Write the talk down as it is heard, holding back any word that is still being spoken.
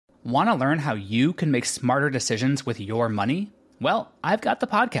Want to learn how you can make smarter decisions with your money? Well, I've got the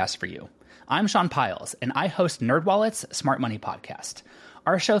podcast for you. I'm Sean Piles, and I host NerdWallet's Smart Money Podcast.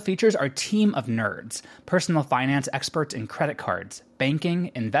 Our show features our team of nerds, personal finance experts in credit cards,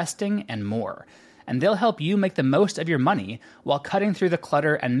 banking, investing, and more. And they'll help you make the most of your money while cutting through the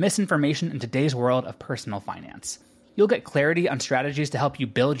clutter and misinformation in today's world of personal finance. You'll get clarity on strategies to help you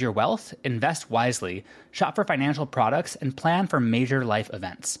build your wealth, invest wisely, shop for financial products, and plan for major life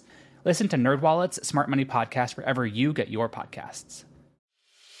events. Listen to NerdWallet's Smart Money Podcast wherever you get your podcasts.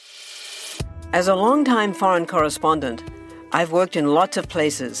 As a longtime foreign correspondent, I've worked in lots of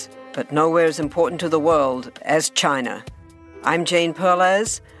places, but nowhere as important to the world as China. I'm Jane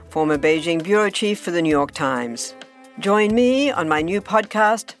Perlez, former Beijing bureau chief for the New York Times. Join me on my new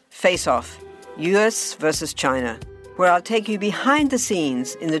podcast, Face Off, U.S. versus China, where I'll take you behind the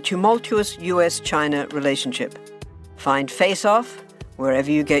scenes in the tumultuous U.S.-China relationship. Find Face Off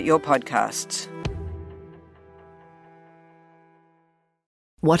wherever you get your podcasts.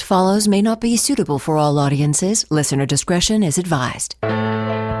 What follows may not be suitable for all audiences. Listener discretion is advised.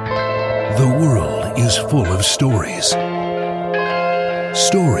 The world is full of stories.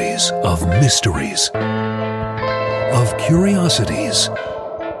 Stories of mysteries, of curiosities,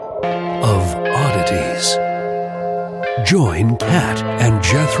 of oddities. Join Kat and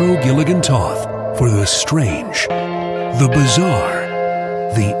Jethro Gilligan-Toth for the strange, the bizarre,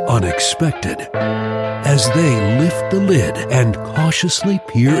 the unexpected, as they lift the lid and cautiously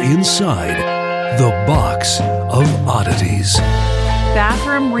peer inside the box of oddities.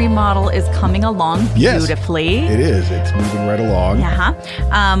 Bathroom remodel is coming along beautifully. It is. It's moving right along.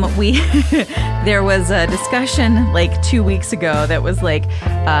 There was a discussion like 2 weeks ago that was like,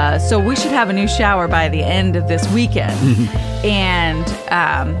 so we should have a new shower by the end of this weekend. And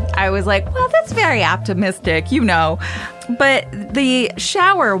I was like, well, that's very optimistic, you know. But the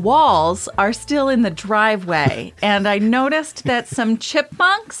shower walls are still in the driveway. And I noticed that some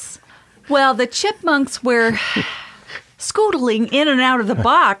chipmunks, the chipmunks were scootling in and out of the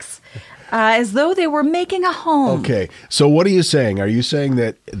box as though they were making a home. Okay, so what are you saying? Are you saying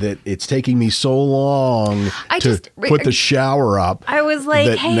that it's taking me so long to put the shower up? I was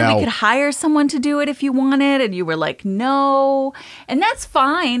like, hey, we could hire someone to do it if you wanted, and you were like, no, and that's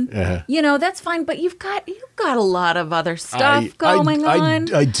fine. You know, that's fine. But you've got a lot of other stuff going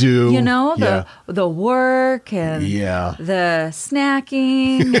on. I do. You know, the work and the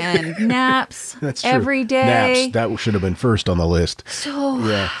snacking and naps. That's true. Every day. Naps, that should have been first on the list. So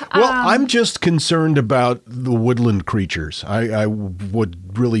I'm just concerned about the woodland creatures. I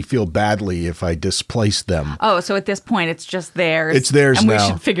would really feel badly if I displaced them. Oh, so at this point, it's just theirs. It's theirs and now. And we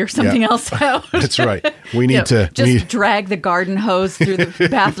should figure something else out. That's right. We need to... drag the garden hose through the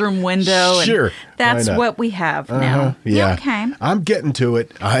bathroom window. Sure. And that's what we have now. Yeah. Okay. I'm getting to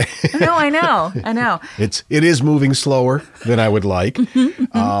it. No, I know. It is moving slower than I would like.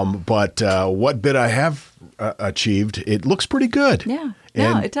 But what bit I have achieved, it looks pretty good. Yeah.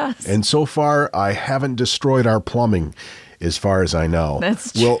 It does. And so far, I haven't destroyed our plumbing, as far as I know.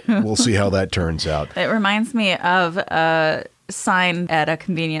 That's true. We'll see how that turns out. It reminds me of a sign at a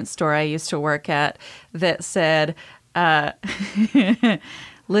convenience store I used to work at that said,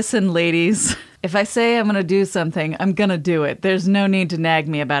 listen, ladies, if I say I'm going to do something, I'm going to do it. There's no need to nag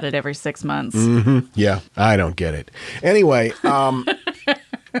me about it every 6 months. Mm-hmm. Yeah, I don't get it. Anyway,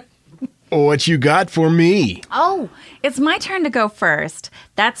 what you got for me? Oh, it's my turn to go first.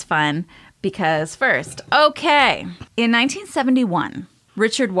 That's fun because first, okay. In 1971,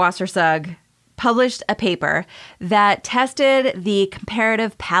 Richard Wassersug published a paper that tested the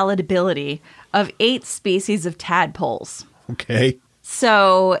comparative palatability of 8 species of tadpoles. Okay.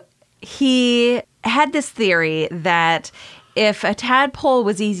 So he had this theory that if a tadpole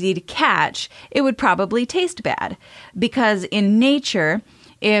was easy to catch, it would probably taste bad because in nature,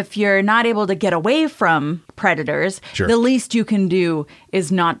 if you're not able to get away from predators, the least you can do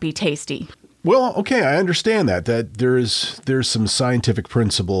is not be tasty. Well, okay, I understand that there's some scientific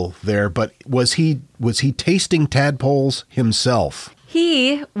principle there, but was he tasting tadpoles himself?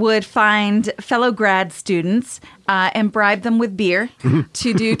 He would find fellow grad students and bribe them with beer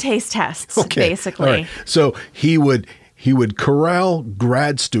to do taste tests, basically. All right. So he would corral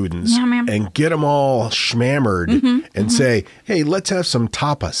grad students and get them all schmammered and say, hey, let's have some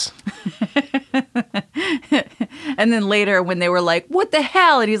tapas. And then later when they were like, what the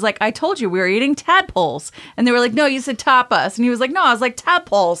hell? And he's like, I told you we were eating tadpoles. And they were like, no, you said tapas. And he was like, no, I was like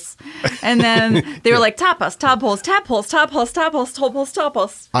tadpoles. And then they were like, tapas, tadpoles, tadpoles, tadpoles, tadpoles, tadpoles,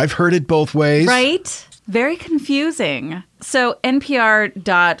 tadpoles. I've heard it both ways. Right? Very confusing. So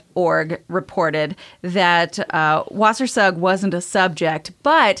NPR.org reported that Wassersug wasn't a subject,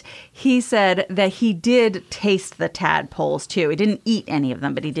 but he said that he did taste the tadpoles, too. He didn't eat any of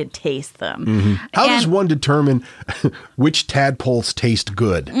them, but he did taste them. Mm-hmm. How does one determine which tadpoles taste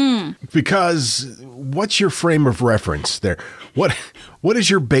good? Because what's your frame of reference there? What is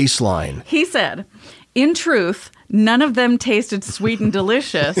your baseline? He said, in truth, none of them tasted sweet and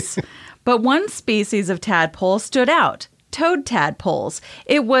delicious, but one species of tadpole stood out. Toad tadpoles.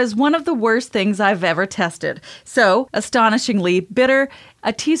 It was one of the worst things I've ever tested. So, astonishingly bitter,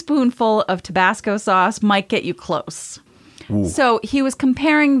 a teaspoonful of Tabasco sauce might get you close. Ooh. So he was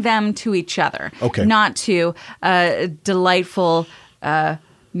comparing them to each other, not to delightful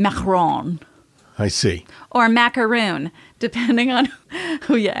macaron. I see. Or macaroon, depending on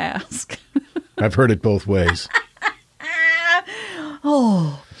who you ask. I've heard it both ways.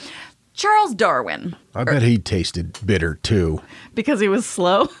 Charles Darwin. I bet he tasted bitter, too. Because he was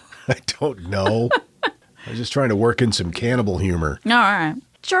slow? I don't know. I was just trying to work in some cannibal humor. All right.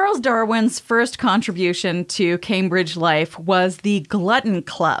 Charles Darwin's first contribution to Cambridge life was the Glutton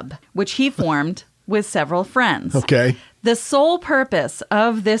Club, which he formed with several friends. Okay. The sole purpose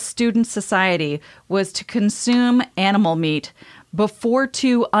of this student society was to consume animal meat before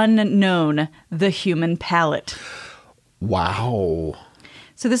too unknown the human palate. Wow.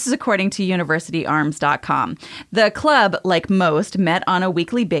 So this is according to universityarms.com. The club, like most, met on a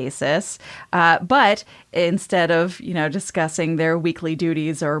weekly basis, but instead of, discussing their weekly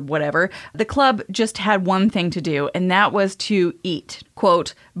duties or whatever, the club just had one thing to do, and that was to eat,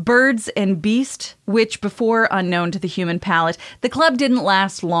 quote, birds and beast, which before unknown to the human palate. The club didn't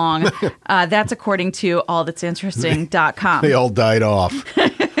last long. That's according to allthat'sinteresting.com. They all died off.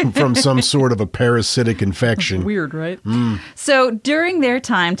 From some sort of a parasitic infection. Weird, right? So during their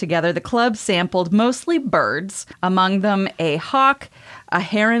time together, the club sampled mostly birds, among them a hawk, a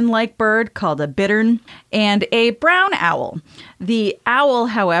heron-like bird called a bittern, and a brown owl. The owl,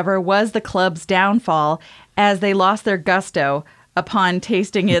 however, was the club's downfall as they lost their gusto upon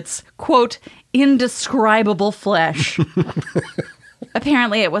tasting its, quote, indescribable flesh.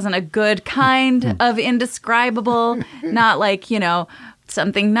 Apparently it wasn't a good kind of indescribable, not like,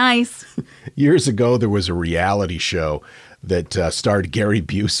 something nice. Years ago, there was a reality show that starred Gary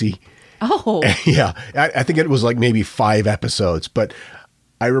Busey. Oh. Yeah. I think it was like maybe 5 episodes, but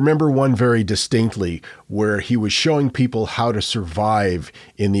I remember one very distinctly where he was showing people how to survive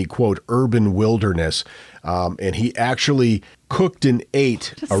in the, quote, urban wilderness. And he actually cooked and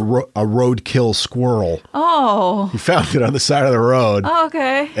ate a roadkill squirrel. Oh. He found it on the side of the road. Oh,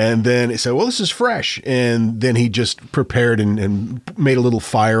 okay. And then he said, well, this is fresh. And then he just prepared and made a little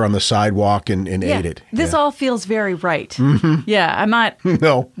fire on the sidewalk and ate it. This all feels very right. Mm-hmm. Yeah, I'm not.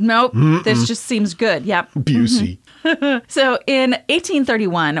 No. Nope. Mm-mm. This just seems good. Yep. Busey. Mm-hmm. So in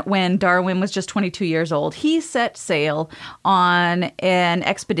 1831, when Darwin was just 22 years old, he set sail on an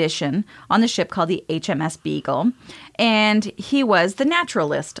expedition on the ship called the HMS Beagle. And he was the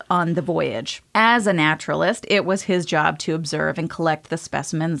naturalist on the voyage. As a naturalist, it was his job to observe and collect the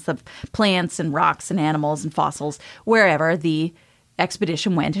specimens of plants and rocks and animals and fossils wherever the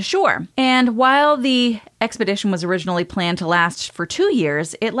expedition went ashore. And while the expedition was originally planned to last for 2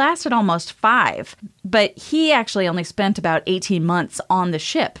 years, it lasted almost 5. But he actually only spent about 18 months on the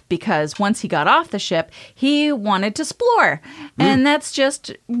ship because once he got off the ship, he wanted to explore. And that's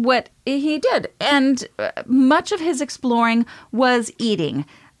just what he did. And much of his exploring was eating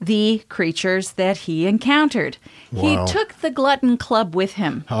the creatures that he encountered. Wow. He took the Glutton Club with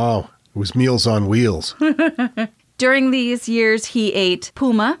him. Oh, it was Meals on Wheels. During these years, he ate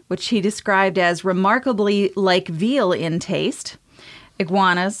puma, which he described as remarkably like veal in taste,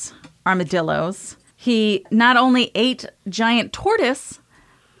 iguanas, armadillos. He not only ate giant tortoise,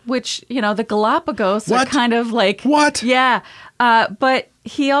 which, the Galapagos are kind of like... What? Yeah. But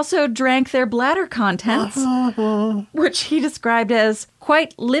he also drank their bladder contents, which he described as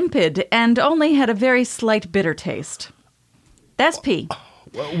quite limpid and only had a very slight bitter taste. That's pee.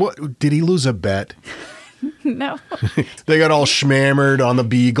 What? Did he lose a bet? No. They got all schmammered on the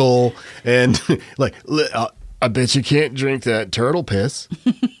Beagle and like, I bet you can't drink that turtle piss.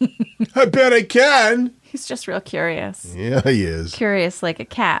 I bet I can. He's just real curious. Yeah, he is. Curious like a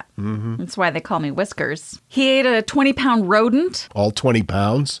cat. Mm-hmm. That's why they call me Whiskers. He ate a 20-pound rodent. All 20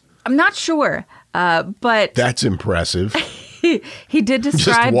 pounds? I'm not sure, but... That's impressive. He did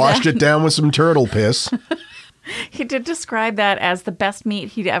describe just washed it down with some turtle piss. He did describe that as the best meat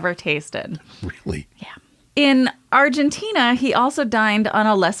he'd ever tasted. Really? Yeah. In Argentina, he also dined on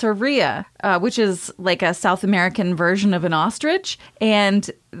a lesser rhea, which is like a South American version of an ostrich. And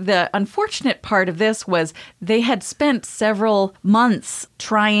the unfortunate part of this was they had spent several months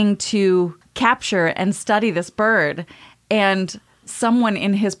trying to capture and study this bird. And someone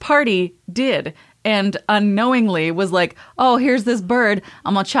in his party did. And unknowingly was like, oh, here's this bird.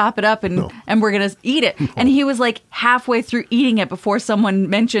 I'm going to chop it up and we're going to eat it. And he was like halfway through eating it before someone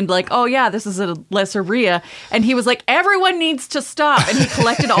mentioned like, oh, yeah, this is a lesser rhea. And he was like, everyone needs to stop. And he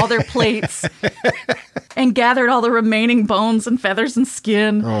collected all their plates and gathered all the remaining bones and feathers and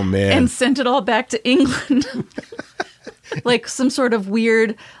skin. Oh, man. And sent it all back to England. Like some sort of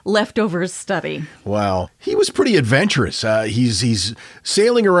weird leftovers study. Wow. He was pretty adventurous. He's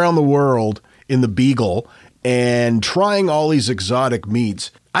sailing around the world in the Beagle and trying all these exotic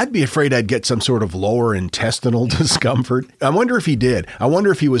meats. I'd be afraid I'd get some sort of lower intestinal discomfort. I wonder if he did. I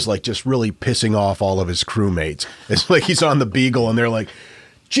wonder if he was like just really pissing off all of his crewmates. It's like he's on the Beagle and they're like,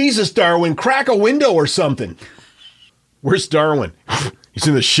 Jesus, Darwin, crack a window or something. Where's Darwin? He's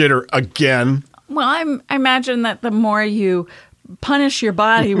in the shitter again. Well, I imagine that the more you punish your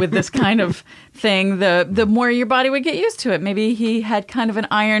body with this kind of thing, the more your body would get used to it. Maybe he had kind of an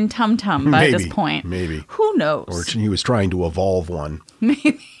iron tum-tum by this point. Maybe. Who knows? Or he was trying to evolve one.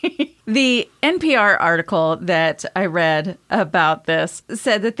 Maybe. The NPR article that I read about this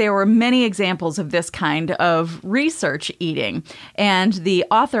said that there were many examples of this kind of research eating. And the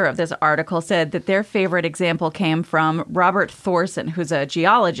author of this article said that their favorite example came from Robert Thorson, who's a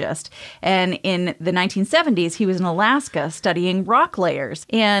geologist. And in the 1970s, he was in Alaska studying rock layers.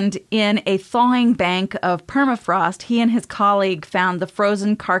 And in a thawing bank of permafrost, he and his colleague found the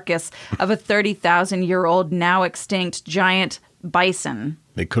frozen carcass of a 30,000-year-old, now extinct giant bison.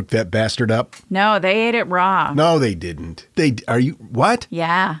 They cooked that bastard up? No, they ate it raw. No, they didn't. What?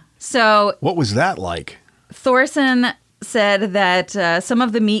 Yeah. So what was that like? Thorson said that some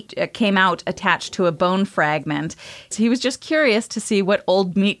of the meat came out attached to a bone fragment. So he was just curious to see what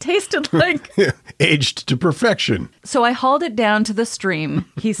old meat tasted like. Aged to perfection. So I hauled it down to the stream,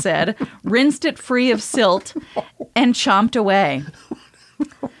 he said, rinsed it free of silt, and chomped away.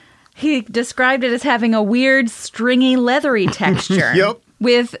 He described it as having a weird, stringy, leathery texture. Yep.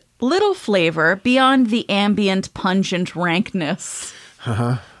 With little flavor beyond the ambient, pungent rankness.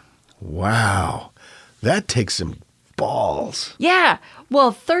 Uh-huh. Wow. That takes some balls. Yeah.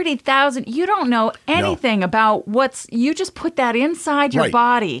 Well, 30,000, you don't know anything about you just put that inside your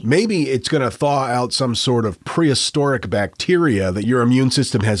body. Maybe it's going to thaw out some sort of prehistoric bacteria that your immune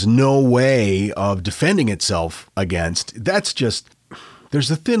system has no way of defending itself against. That's just... There's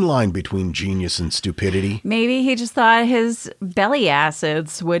a thin line between genius and stupidity. Maybe he just thought his belly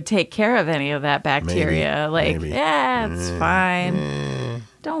acids would take care of any of that bacteria. Maybe. Yeah, it's fine.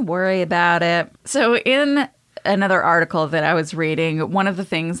 Don't worry about it. So in another article that I was reading, one of the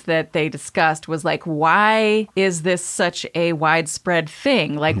things that they discussed was like, why is this such a widespread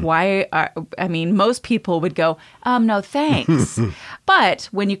thing? Like, most people would go, no, thanks. But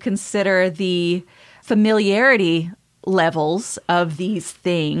when you consider the familiarity levels of these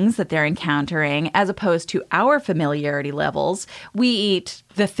things that they're encountering, as opposed to our familiarity levels, we eat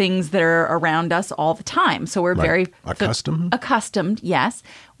the things that are around us all the time. So we're very accustomed. Yes.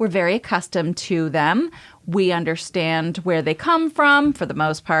 We're very accustomed to them. We understand where they come from for the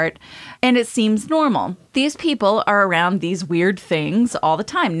most part, and it seems normal. These people are around these weird things all the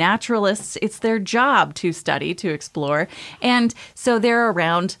time. Naturalists, it's their job to study, to explore. And so they're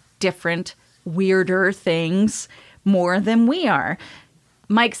around different, weirder things more than we are.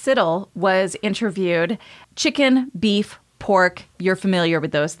 Mike Siddle was interviewed. Chicken, beef, pork, you're familiar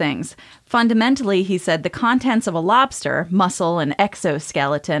with those things. Fundamentally, he said, the contents of a lobster, muscle and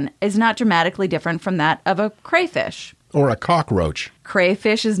exoskeleton, is not dramatically different from that of a crayfish. Or a cockroach.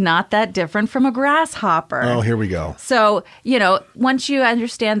 Crayfish is not that different from a grasshopper. Oh, here we go. So, once you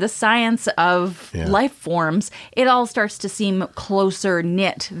understand the science of life forms, it all starts to seem closer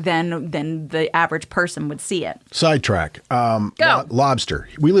knit than the average person would see it. Sidetrack. Go. Lobster.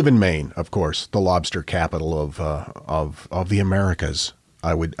 We live in Maine, of course, the lobster capital of the Americas.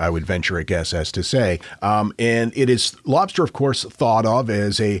 I would venture a guess as to say. And it is lobster, of course, thought of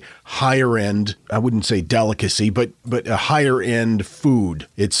as a higher end, I wouldn't say delicacy, but a higher end food.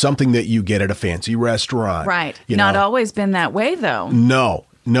 It's something that you get at a fancy restaurant. Right. Not always been that way, though. No.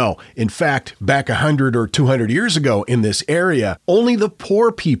 In fact, back 100 or 200 years ago in this area, only the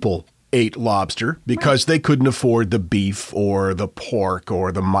poor people ate lobster because they couldn't afford the beef or the pork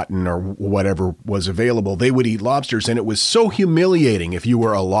or the mutton or whatever was available. They would eat lobsters, and it was so humiliating if you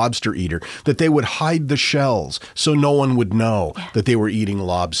were a lobster eater that they would hide the shells so no one would know that they were eating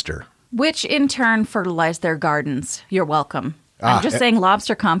lobster. which in turn fertilize their gardens. You're welcome. I'm just saying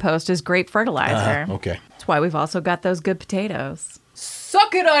lobster compost is great fertilizer. Okay. That's why we've also got those good potatoes.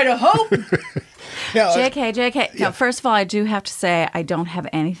 Suck it, Idaho! JK. Yeah. Now, first of all, I do have to say I don't have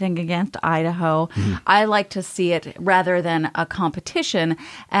anything against Idaho. I like to see it, rather than a competition,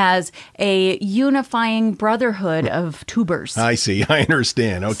 as a unifying brotherhood of tubers. I see. I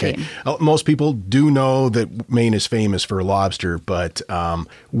understand. Okay. Most people do know that Maine is famous for lobster, but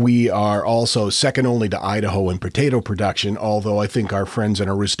we are also second only to Idaho in potato production, although I think our friends in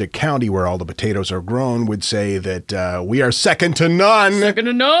Aroostook County, where all the potatoes are grown, would say that we are second to none. Second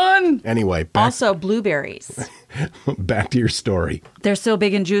to none. Anyway, Also, blueberries. back to your story. They're so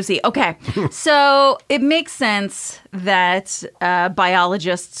big and juicy. Okay, so it makes sense that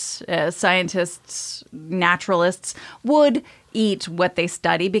biologists, scientists, naturalists would eat what they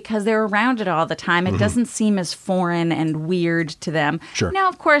study because they're around it all the time. It doesn't seem as foreign and weird to them. Sure. Now,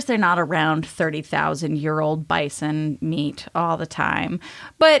 of course, they're not around 30,000-year-old bison meat all the time.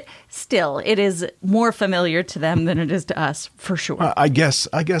 But still, it is more familiar to them than it is to us, for sure. I guess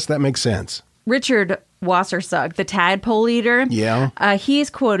that makes sense. Richard Wassersug, the tadpole eater, he's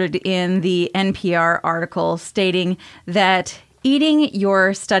quoted in the NPR article stating that eating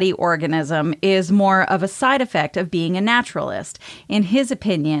your study organism is more of a side effect of being a naturalist. In his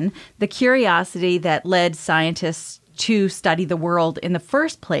opinion, the curiosity that led scientists to study the world in the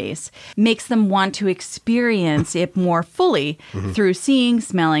first place makes them want to experience it more fully through seeing,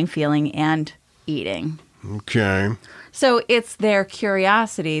 smelling, feeling, and eating. Okay. So it's their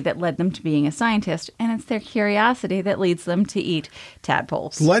curiosity that led them to being a scientist, and it's their curiosity that leads them to eat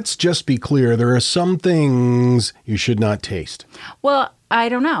tadpoles. Let's just be clear. There are some things you should not taste. Well, I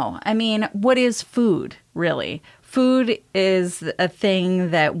don't know. I mean, what is food, really? Food is a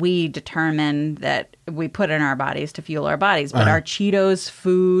thing that we determine that we put in our bodies to fuel our bodies. But are Cheetos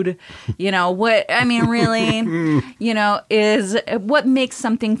food? What, I mean, really, is what makes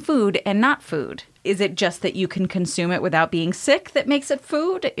something food and not food? Is it just that you can consume it without being sick that makes it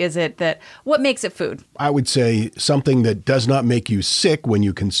food? Is it that, what makes it food? I would say something that does not make you sick when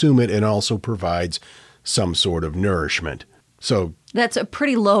you consume it and also provides some sort of nourishment. So that's a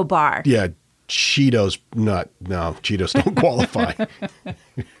pretty low bar. Yeah. Cheetos, Cheetos don't qualify.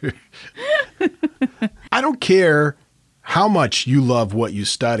 I don't care how much you love what you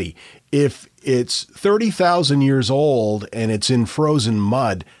study. If it's 30,000 years old and it's in frozen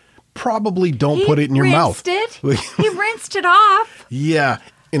mud, probably don't put it in your mouth. He rinsed it off. Yeah.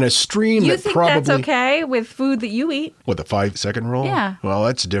 In a stream you that think probably... that's okay with food that you eat? What, the 5-second rule? Yeah. Well,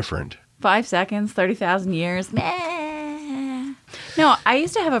 that's different. 5 seconds, 30,000 years. Meh. No, I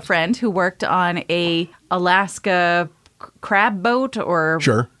used to have a friend who worked on a Alaska crab boat or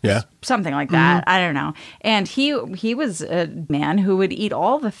something like that. I don't know. And he was a man who would eat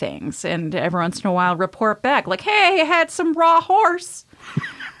all the things and every once in a while report back like, hey, I had some raw horse.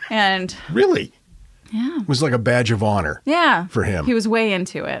 And really? Yeah. It was like a badge of honor. Yeah. For him. He was way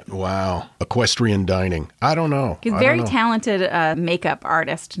into it. Wow. Equestrian dining. I don't know. He's a very talented makeup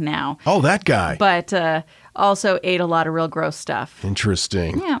artist now. Oh, that guy. But also ate a lot of real gross stuff.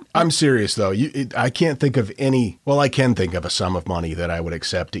 Interesting. Yeah. I'm serious, though. I can't think of any... Well, I can think of a sum of money that I would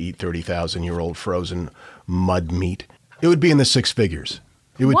accept to eat 30,000-year-old frozen mud meat. It would be in the six figures.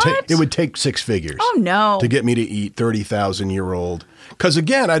 It would take six figures. Oh, no. To get me to eat 30,000-year-old. Because,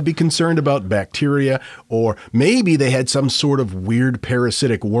 again, I'd be concerned about bacteria, or maybe they had some sort of weird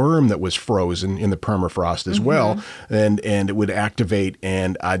parasitic worm that was frozen in the permafrost as well, and it would activate,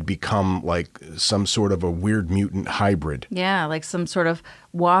 and I'd become like some sort of a weird mutant hybrid. Yeah, like some sort of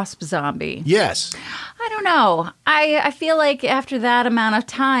wasp zombie. Yes. I don't know. I feel like after that amount of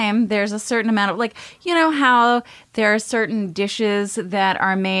time, there's a certain amount of, like, you know how there are certain dishes that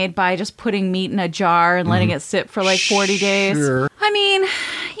are made by just putting meat in a jar and letting it sit for like 40 days? Sure. I mean,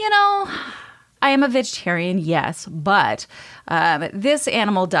 I am a vegetarian, yes, but this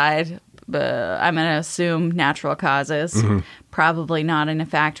animal died, I'm going to assume natural causes, probably not in a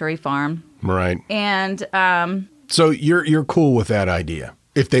factory farm. Right. And so you're cool with that idea.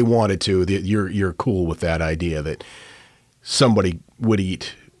 If they wanted to, you're cool with that idea that somebody would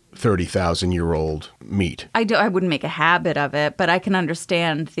eat 30,000-year-old meat. I wouldn't make a habit of it, but I can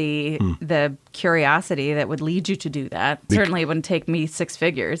understand the curiosity that would lead you to do that. Certainly it wouldn't take me six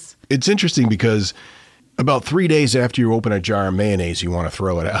figures. It's interesting because about 3 days after you open a jar of mayonnaise, you want to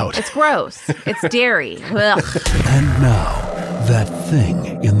throw it out. It's gross. It's dairy. Ugh. And now, that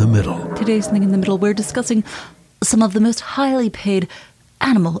thing in the middle. Today's Thing in the Middle, we're discussing some of the most highly paid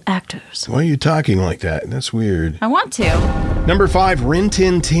animal actors. Why are you talking like that? That's weird. I want to. Number 5, Rin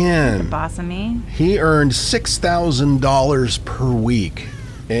Tin Tin. Boss of me. He earned $6,000 per week.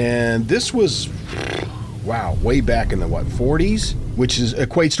 And this was, wow, way back in the, 40s? Which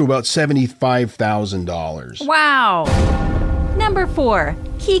equates to about $75,000. Wow. Number 4,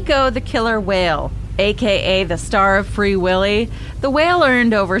 Kiko the Killer Whale, a.k.a. the star of Free Willy. The whale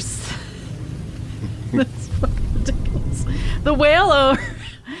earned over... That's fucking ridiculous. The whale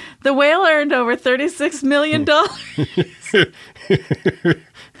earned over $36 million.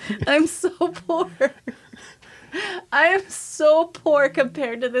 I'm so poor. I am so poor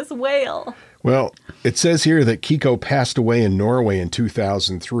compared to this whale. Well, it says here that Kiko passed away in Norway in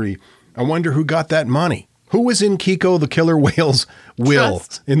 2003. I wonder who got that money. Who was in Kiko the Killer Whale's will?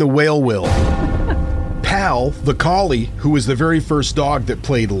 Trust. In the whale will. Pal, the collie, who was the very first dog that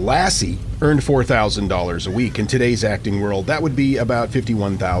played Lassie, earned $4,000 a week. In today's acting world, that would be about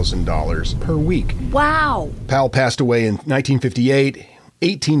 $51,000 per week. Wow. Pal passed away in 1958,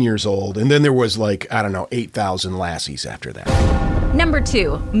 18 years old, and then there was 8,000 Lassies after that. Number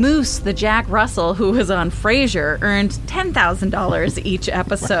 2, Moose the Jack Russell, who was on Frasier, earned $10,000 each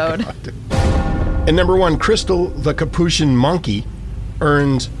episode. And number 1, Crystal the Capuchin Monkey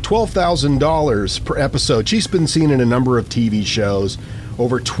earned $12,000 per episode. She's been seen in a number of TV shows,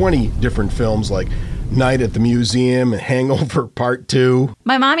 over 20 different films like Night at the Museum, Hangover Part 2.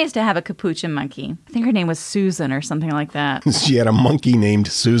 My mom used to have a capuchin monkey. I think her name was Susan or something like that. She had a monkey named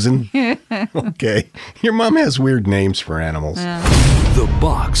Susan? Okay. Your mom has weird names for animals. The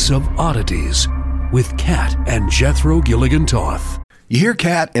Box of Oddities with Kat and Jethro Gilligan Toth. You hear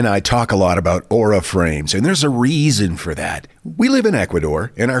Kat and I talk a lot about aura frames, and there's a reason for that. We live in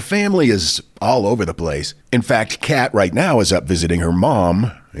Ecuador, and our family is all over the place. In fact, Kat right now is up visiting her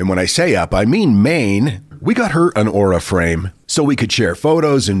mom, and when I say up, I mean Maine. We got her an aura frame so we could share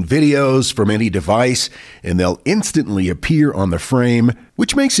photos and videos from any device, and they'll instantly appear on the frame,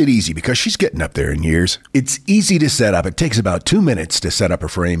 which makes it easy because she's getting up there in years. It's easy to set up. It takes about 2 minutes to set up a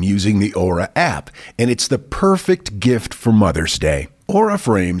frame using the Aura app, and it's the perfect gift for Mother's Day. Aura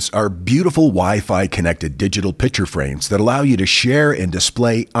frames are beautiful Wi-Fi connected digital picture frames that allow you to share and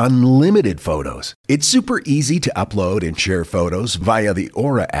display unlimited photos. It's super easy to upload and share photos via the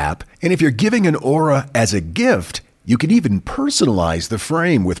Aura app, and if you're giving an Aura as a gift, you can even personalize the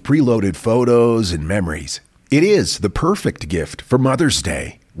frame with preloaded photos and memories. It is the perfect gift for Mother's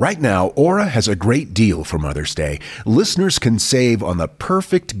Day. Right now, Aura has a great deal for Mother's Day. Listeners can save on the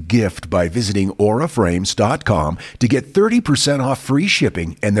perfect gift by visiting auraframes.com to get 30% off free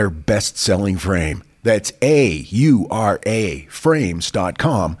shipping and their best-selling frame. That's AURA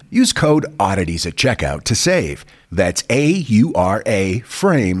frames.com. Use code oddities at checkout to save. That's AURA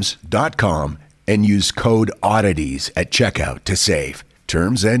frames.com and use code oddities at checkout to save.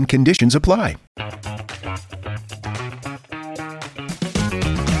 Terms and conditions apply.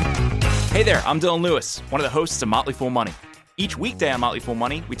 Hey there, I'm Dylan Lewis, one of the hosts of Motley Fool Money. Each weekday on Motley Fool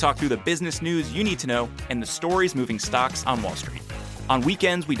Money, we talk through the business news you need to know and the stories moving stocks on Wall Street. On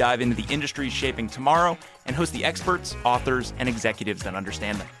weekends, we dive into the industries shaping tomorrow and host the experts, authors, and executives that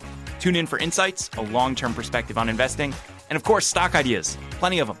understand them. Tune in for insights, a long-term perspective on investing, and of course, stock ideas.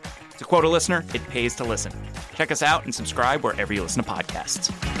 Plenty of them. To quote a listener, it pays to listen. Check us out and subscribe wherever you listen to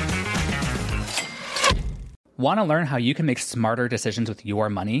podcasts. Want to learn how you can make smarter decisions with your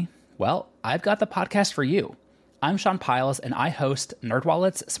money? Well, I've got the podcast for you. I'm Sean Piles, and I host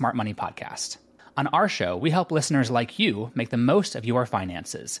NerdWallet's Smart Money Podcast. On our show, we help listeners like you make the most of your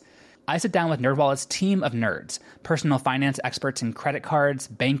finances. I sit down with NerdWallet's team of nerds, personal finance experts in credit cards,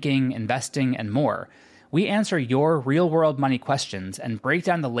 banking, investing, and more. We answer your real-world money questions and break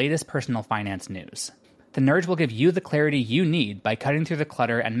down the latest personal finance news. The nerds will give you the clarity you need by cutting through the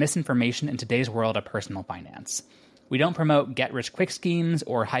clutter and misinformation in today's world of personal finance. We don't promote get-rich-quick schemes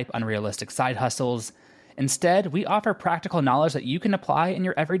or hype unrealistic side hustles. Instead, we offer practical knowledge that you can apply in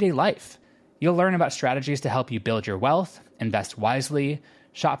your everyday life. You'll learn about strategies to help you build your wealth, invest wisely,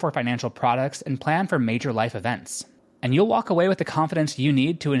 shop for financial products, and plan for major life events. And you'll walk away with the confidence you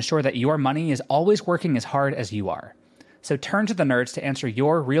need to ensure that your money is always working as hard as you are. So turn to the nerds to answer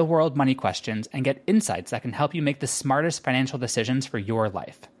your real-world money questions and get insights that can help you make the smartest financial decisions for your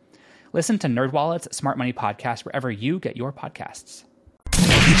life. Listen to NerdWallet's Smart Money Podcast wherever you get your podcasts.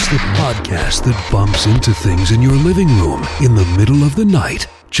 It's the podcast that bumps into things in your living room in the middle of the night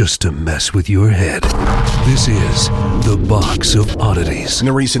just to mess with your head. This is The Box of Oddities. In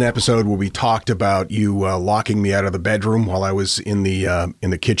a recent episode where we talked about you locking me out of the bedroom while I was in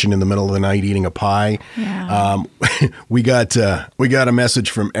the kitchen in the middle of the night eating a pie, we got a message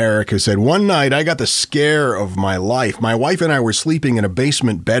from Eric who said, "One night I got the scare of my life. My wife and I were sleeping in a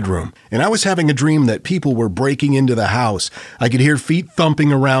basement bedroom, and I was having a dream that people were breaking into the house. I could hear feet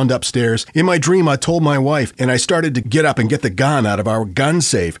thumping around upstairs. In my dream, I told my wife, and I started to get up and get the gun out of our gun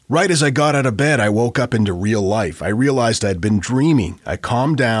safe. safe. Right as I got out of bed, I woke up into real life. I realized I'd been dreaming. I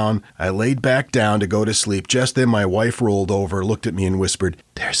calmed down. I laid back down to go to sleep. Just then my wife rolled over, looked at me and whispered,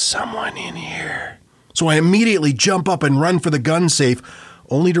 "There's someone in here." So I immediately jump up and run for the gun safe,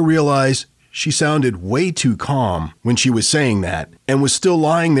 only to realize she sounded way too calm when she was saying that and was still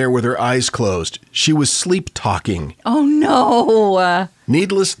lying there with her eyes closed. She was sleep talking. Oh, no.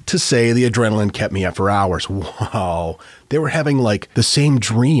 Needless to say, the adrenaline kept me up for hours. Wow. They were having like the same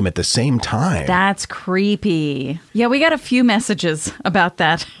dream at the same time. That's creepy. Yeah, we got a few messages about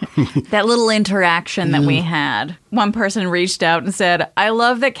that. That little interaction that we had. One person reached out and said, "I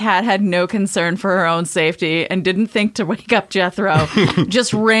love that Kat had no concern for her own safety and didn't think to wake up Jethro.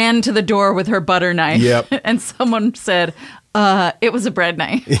 Just ran to the door with her butter knife." Yep. And someone said, it was a bread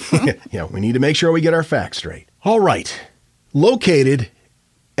knife. Yeah, we need to make sure we get our facts straight. All right. Located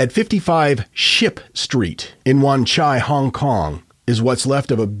at 55 Ship Street in Wan Chai, Hong Kong, is what's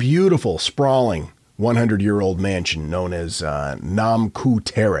left of a beautiful, sprawling 100-year-old mansion known as Nam Ku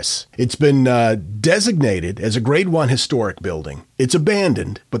Terrace. It's been designated as a Grade 1 historic building. It's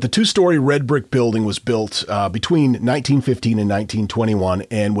abandoned, but the two-story red brick building was built between 1915 and 1921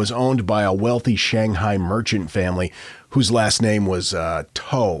 and was owned by a wealthy Shanghai merchant family whose last name was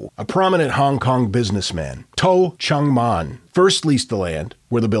To, a prominent Hong Kong businessman. To Changman first leased the land,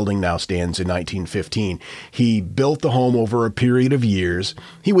 where the building now stands, in 1915. He built the home over a period of years.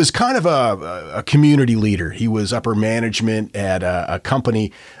 He was kind of a community leader. He was upper management at a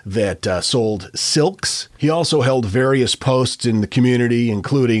company that sold silks. He also held various posts in the community,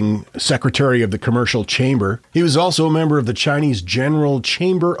 including Secretary of the Commercial Chamber. He was also a member of the Chinese General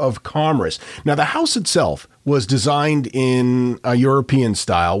Chamber of Commerce. Now, the house itself was designed in a European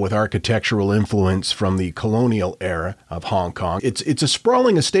style with architectural influence from the colonial era of Hong Kong. It's a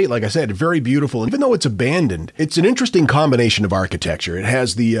sprawling estate, like I said, very beautiful. Even though it's abandoned, it's an interesting combination of architecture. It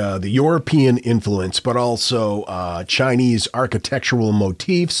has the European influence, but also Chinese architectural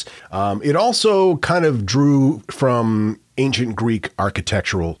motifs. It also kind of drew from ancient Greek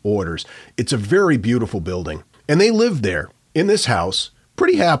architectural orders. It's a very beautiful building. And they lived there in this house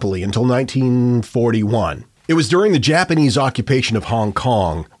pretty happily until 1941. It was during the Japanese occupation of Hong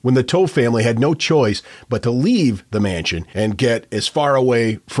Kong when the To family had no choice but to leave the mansion and get as far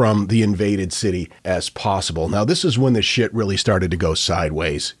away from the invaded city as possible. Now, this is when the shit really started to go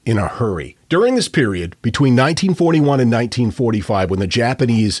sideways in a hurry. During this period, between 1941 and 1945, when the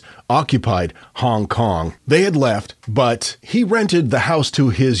Japanese occupied Hong Kong, they had left, but he rented the house to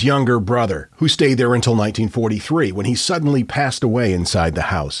his younger brother, who stayed there until 1943, when he suddenly passed away inside the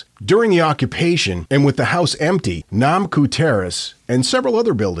house. During the occupation, and with the house empty, Nam Ku Terrace and several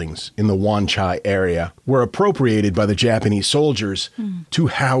other buildings in the Wan Chai area were appropriated by the Japanese soldiers to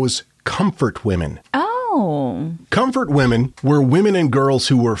house comfort women. Oh. Comfort women were women and girls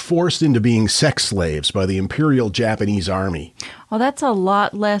who were forced into being sex slaves by the Imperial Japanese Army. Well, that's a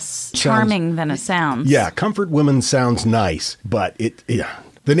lot less charming than it sounds. Yeah, comfort woman sounds nice, but the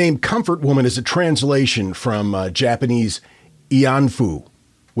name comfort woman is a translation from Japanese ianfu,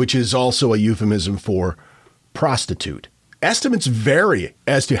 which is also a euphemism for prostitute. Estimates vary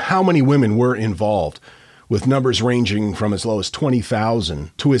as to how many women were involved, with numbers ranging from as low as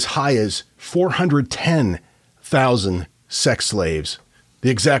 20,000 to as high as 410,000 sex slaves. The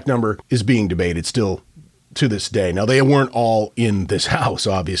exact number is being debated still to this day. Now, they weren't all in this house,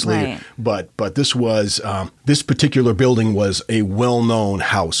 obviously, right. but this was this particular building was a well-known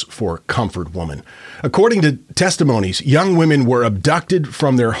house for comfort women. According to testimonies, young women were abducted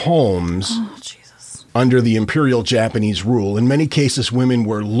from their homes under the Imperial Japanese rule. In many cases, women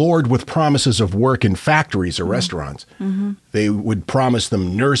were lured with promises of work in factories or restaurants. Mm-hmm. They would promise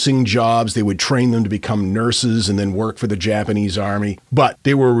them nursing jobs. They would train them to become nurses and then work for the Japanese army. But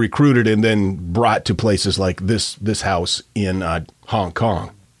they were recruited and then brought to places like this house in Hong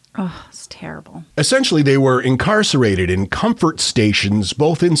Kong. Oh, it's terrible. Essentially, they were incarcerated in comfort stations,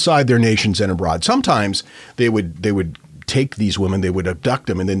 both inside their nations and abroad. Sometimes they would take these women, they would abduct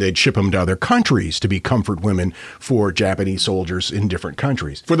them, and then they'd ship them to other countries to be comfort women for Japanese soldiers in different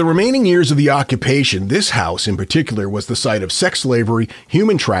countries. For the remaining years of the occupation, this house in particular was the site of sex slavery,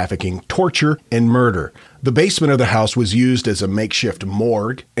 human trafficking, torture, and murder. The basement of the house was used as a makeshift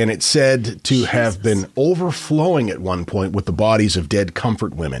morgue, and it's said to have been overflowing at one point with the bodies of dead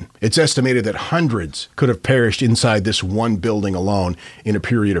comfort women. It's estimated that hundreds could have perished inside this one building alone in a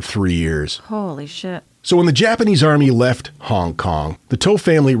period of 3 years. Holy shit. So when the Japanese army left Hong Kong, the To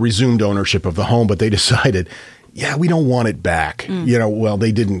family resumed ownership of the home, but they decided, we don't want it back.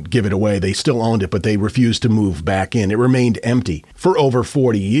 They didn't give it away. They still owned it, but they refused to move back in. It remained empty for over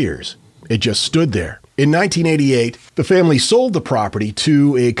 40 years. It just stood there. In 1988, the family sold the property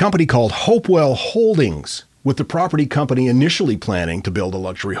to a company called Hopewell Holdings, with the property company initially planning to build a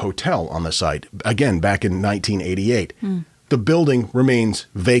luxury hotel on the site, again, back in 1988. The building remains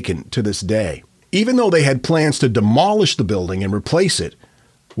vacant to this day. Even though they had plans to demolish the building and replace it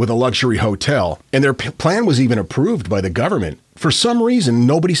with a luxury hotel, and their plan was even approved by the government, for some reason,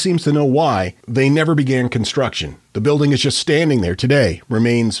 nobody seems to know why, they never began construction. The building is just standing there today,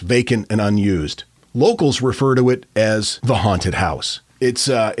 remains vacant and unused. Locals refer to it as the haunted house. It's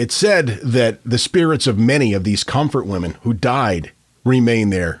said that the spirits of many of these comfort women who died remain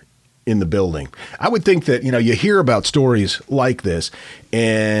there in the building. I would think that, you hear about stories like this,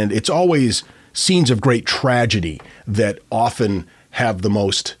 and it's always scenes of great tragedy that often have the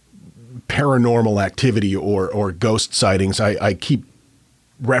most paranormal activity or ghost sightings. I keep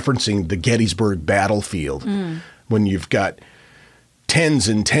referencing the Gettysburg battlefield when you've got tens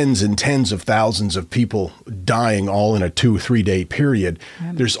and tens and tens of thousands of people dying all in a 2-3 day period.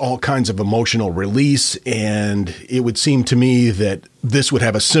 There's all kinds of emotional release, and it would seem to me that this would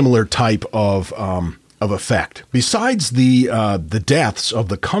have a similar type of effect. Besides the deaths of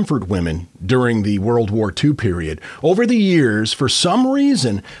the comfort women during the World War II period, over the years, for some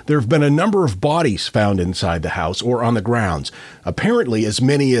reason, there have been a number of bodies found inside the house or on the grounds. Apparently, as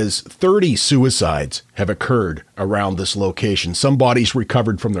many as 30 suicides have occurred around this location. Some bodies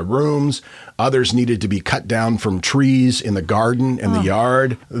recovered from the rooms, others needed to be cut down from trees in the garden and the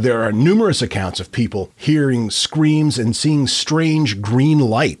yard. There are numerous accounts of people hearing screams and seeing strange green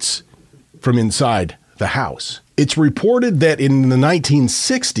lights from inside the house. It's reported that in the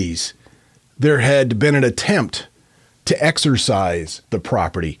 1960s, there had been an attempt to exorcise the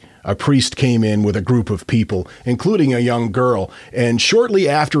property. A priest came in with a group of people, including a young girl, and shortly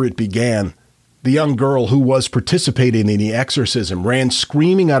after it began, the young girl who was participating in the exorcism ran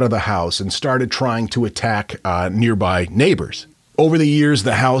screaming out of the house and started trying to attack nearby neighbors. Over the years,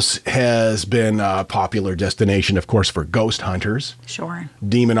 the house has been a popular destination, of course, for ghost hunters. Sure.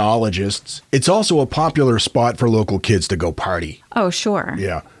 Demonologists. It's also a popular spot for local kids to go party. Oh, sure.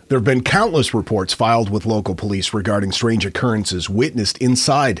 Yeah. There have been countless reports filed with local police regarding strange occurrences witnessed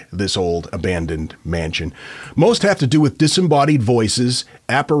inside this old abandoned mansion. Most have to do with disembodied voices,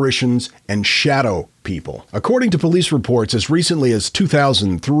 apparitions, and shadow people. According to police reports, as recently as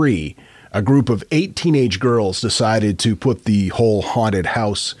 2003, a group of 8 teenage girls decided to put the whole haunted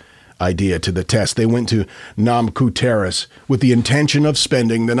house idea to the test. They went to Namku Terrace with the intention of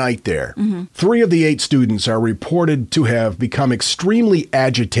spending the night there. 3 of the 8 students are reported to have become extremely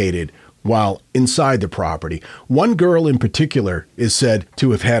agitated while inside the property. One girl in particular is said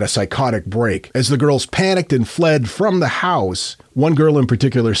to have had a psychotic break. As the girls panicked and fled from the house, one girl in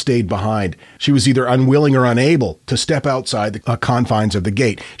particular stayed behind. She was either unwilling or unable to step outside the confines of the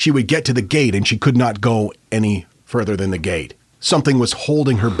gate. She would get to the gate and she could not go any further than the gate. Something was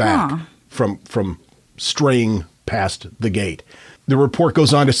holding her back from straying past the gate. The report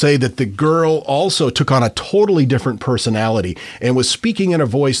goes on to say that the girl also took on a totally different personality and was speaking in a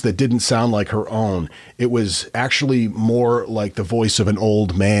voice that didn't sound like her own. It was actually more like the voice of an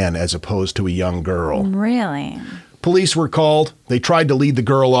old man as opposed to a young girl. Really? Police were called. They tried to lead the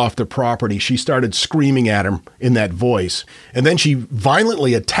girl off the property. She started screaming at him in that voice. And then she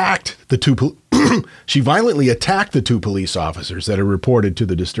violently attacked the two police officers that had reported to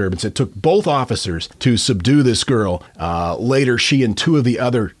the disturbance. It took both officers to subdue this girl. Later, she and 2 of the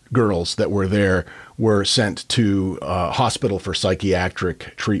other girls that were there were sent to a hospital for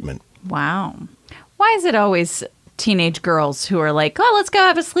psychiatric treatment. Wow. Why is it always teenage girls who are like, oh, let's go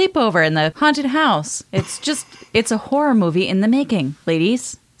have a sleepover in the haunted house? It's a horror movie in the making.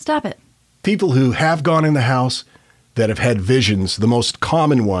 Ladies, stop it. People who have gone in the house that have had visions, the most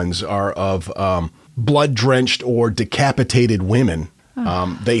common ones are of blood-drenched or decapitated women.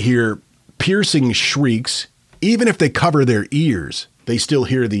 They hear piercing shrieks. Even if they cover their ears, they still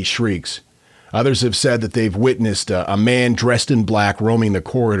hear these shrieks. Others have said that they've witnessed a man dressed in black roaming the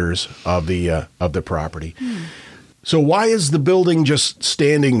corridors of the property. So why is the building just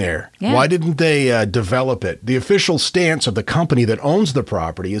standing there? Yeah. Why didn't they develop it? The official stance of the company that owns the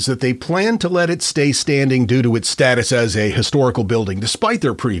property is that they plan to let it stay standing due to its status as a historical building, despite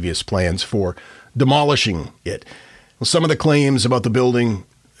their previous plans for demolishing it. Well, some of the claims about the building,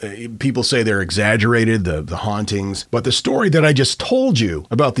 people say they're exaggerated, the hauntings. But the story that I just told you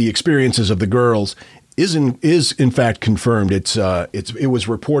about the experiences of the girls is in fact confirmed. It was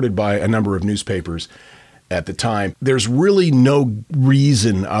reported by a number of newspapers. at the time. There's really no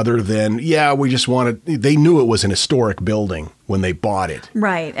reason other than, we just wanted, they knew it was an historic building when they bought it.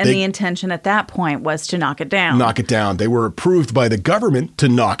 Right. And the intention at that point was to knock it down. Knock it down. They were approved by the government to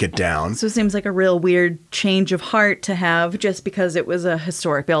knock it down. So it seems like a real weird change of heart to have just because it was a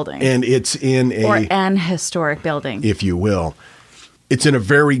historic building. And it's in an historic building, if you will. It's in a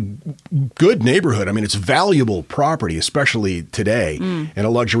very good neighborhood. I mean, it's valuable property, especially today. And a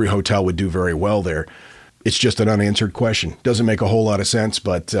luxury hotel would do very well there. It's just an unanswered question. Doesn't make a whole lot of sense,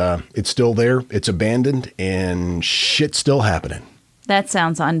 but it's still there. It's abandoned, and shit's still happening. That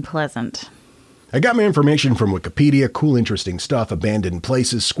sounds unpleasant. I got my information from Wikipedia, cool, interesting stuff, abandoned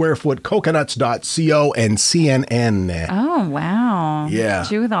places, square foot, coconuts.co, and CNN. Oh, wow. Yeah.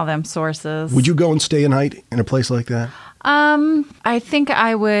 You with all them sources. Would you go and stay a night in a place like that? I think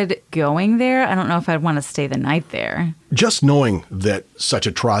I would going there. I don't know if I'd want to stay the night there. Just knowing that such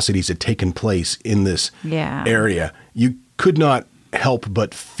atrocities had taken place in this area, you could not help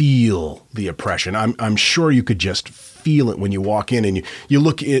but feel the oppression. I'm sure you could just feel it when you walk in and you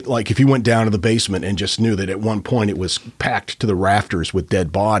look at, like, if you went down to the basement and just knew that at one point it was packed to the rafters with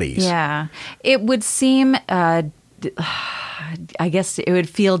dead bodies. Yeah. It would seem, I guess it would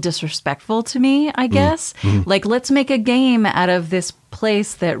feel disrespectful to me, I guess. Like, let's make a game out of this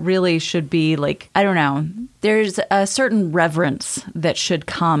place that really should be, like, I don't know. There's a certain reverence that should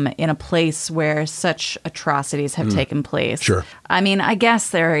come in a place where such atrocities have taken place. Sure. I mean, I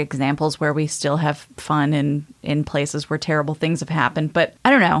guess there are examples where we still have fun in places where terrible things have happened, but I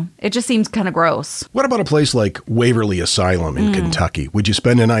don't know. It just seems kind of gross. What about a place like Waverly Asylum in Kentucky? Would you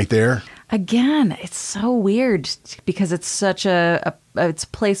spend a night there? Again, it's so weird because it's such it's a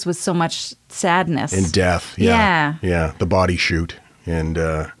place with so much sadness. And death. Yeah. Yeah. The body chute. And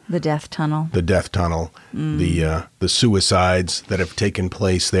the death tunnel. The death tunnel. The suicides that have taken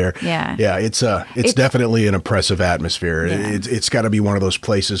place there. Yeah. Yeah, it's definitely an oppressive atmosphere. Yeah. It's got to be one of those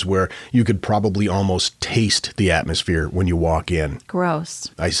places where you could probably almost taste the atmosphere when you walk in.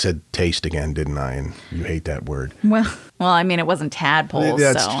 Gross. I said taste again, didn't I? And you hate that word. Well, I mean, it wasn't tadpoles.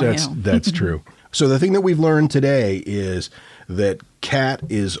 That's true. So the thing that we've learned today is that Kat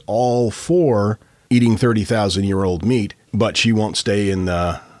is all for eating 30,000-year-old meat, but she won't stay in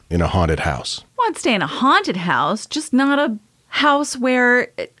a haunted house. Well, I'd stay in a haunted house, just not a house where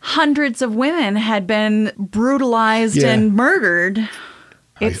hundreds of women had been brutalized and murdered.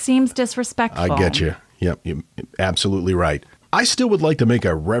 It seems disrespectful. I get you. Yep, you're absolutely right. I still would like to make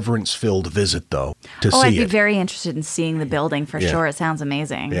a reverence-filled visit, though, to see it. I'd be very interested in seeing the building for sure. It sounds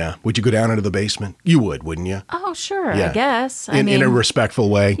amazing. Yeah. Would you go down into the basement? You would, wouldn't you? Oh, sure. I guess. In a respectful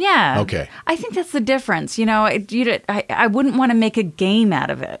way? Yeah. Okay. I think that's the difference. You know, I wouldn't want to make a game out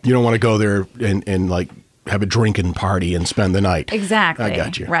of it. You don't want to go there and like, have a drinking party and spend the night. Exactly. I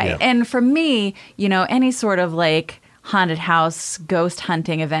got you. Right. Yeah. And for me, any sort of like haunted house ghost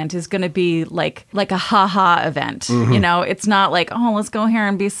hunting event is going to be like a ha-ha event. It's not like, oh, let's go here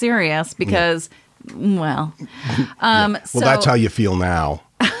and be serious because, well, that's how you feel now.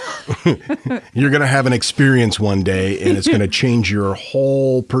 You're going to have an experience one day and it's going to change your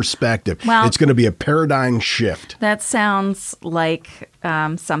whole perspective. Well, it's going to be a paradigm shift. That sounds like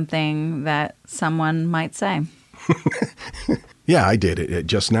something that someone might say. Yeah, I did it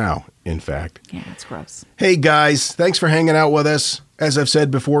just now, in fact. Yeah, it's gross. Hey, guys, thanks for hanging out with us. As I've said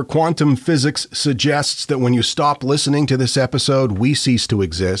before, quantum physics suggests that when you stop listening to this episode, we cease to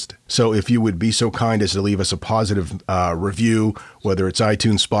exist. So if you would be so kind as to leave us a positive review, whether it's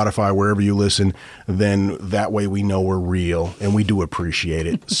iTunes, Spotify, wherever you listen, then that way we know we're real, and we do appreciate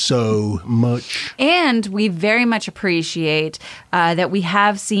it so much. And we very much appreciate that we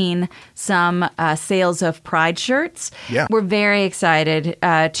have seen some sales of Pride shirts. Yeah. We're very excited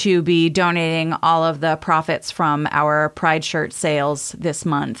to be donating all of the profits from our Pride shirt sales this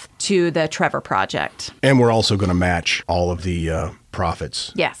month to the Trevor Project. And we're also going to match all of the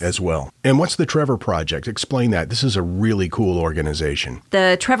profits as well. And what's the Trevor Project? Explain that. This is a really cool organization.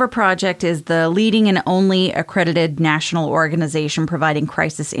 The Trevor Project is the leading and only accredited national organization providing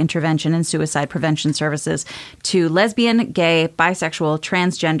crisis intervention and suicide prevention services to lesbian, gay, bisexual,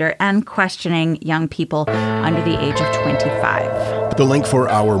 transgender, and questioning young people under the age of 25. The link for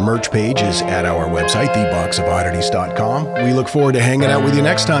our merch page is at our website, theboxofoddities.com. We look forward to hanging out with you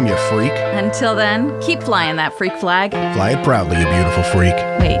next time, you freak. Until then, keep flying that freak flag. Fly it proudly, you beautiful freak.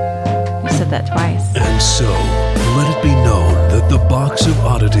 Wait, you said that twice. And so, let it be known that the Box of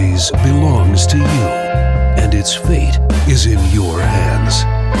Oddities belongs to you, and its fate is in your hands.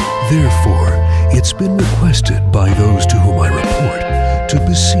 Therefore, it's been requested by those to whom I report to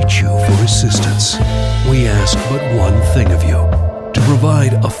beseech you for assistance. We ask but one thing of you. to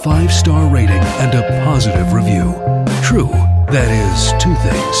provide a 5-star rating and a positive review. True, that is 2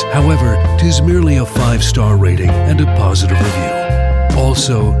 things. However, 'tis merely a 5-star rating and a positive review.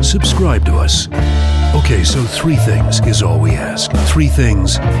 Also, subscribe to us. Okay, so 3 things is all we ask. 3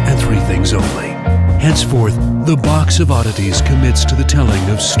 things and 3 things only. Henceforth, the Box of Oddities commits to the telling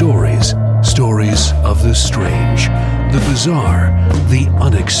of stories. Stories of the strange, the bizarre, the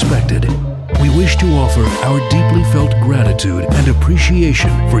unexpected. We wish to offer our deeply felt gratitude and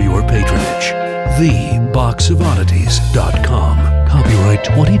appreciation for your patronage. TheBoxOfOddities.com. Copyright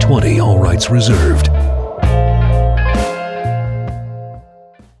 2020, all rights reserved.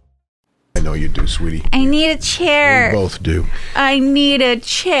 I know you do, sweetie. I need a chair. We both do. I need a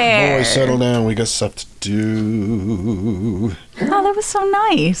chair. Boys, settle down. We got stuff to do. Oh, that was so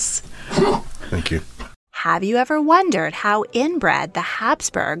nice. Thank you. Have you ever wondered how inbred the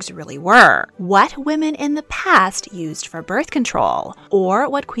Habsburgs really were? What women in the past used for birth control? Or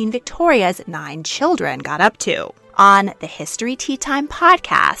what Queen Victoria's 9 children got up to? On the History Tea Time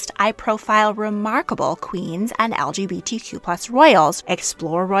podcast, I profile remarkable queens and LGBTQ+ royals,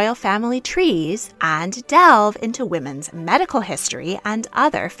 explore royal family trees, and delve into women's medical history and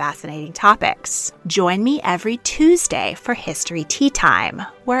other fascinating topics. Join me every Tuesday for History Tea Time,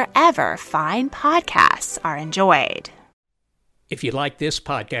 wherever fine podcasts are enjoyed. If you like this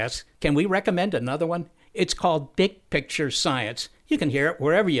podcast, can we recommend another one? It's called Big Picture Science. You can hear it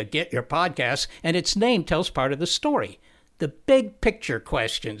wherever you get your podcasts, and its name tells part of the story. The big picture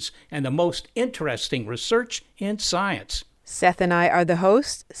questions and the most interesting research in science. Seth and I are the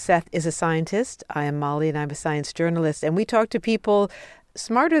hosts. Seth is a scientist. I am Molly, and I'm a science journalist. And we talk to people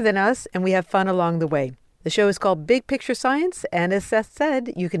smarter than us, and we have fun along the way. The show is called Big Picture Science, and as Seth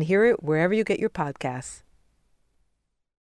said, you can hear it wherever you get your podcasts.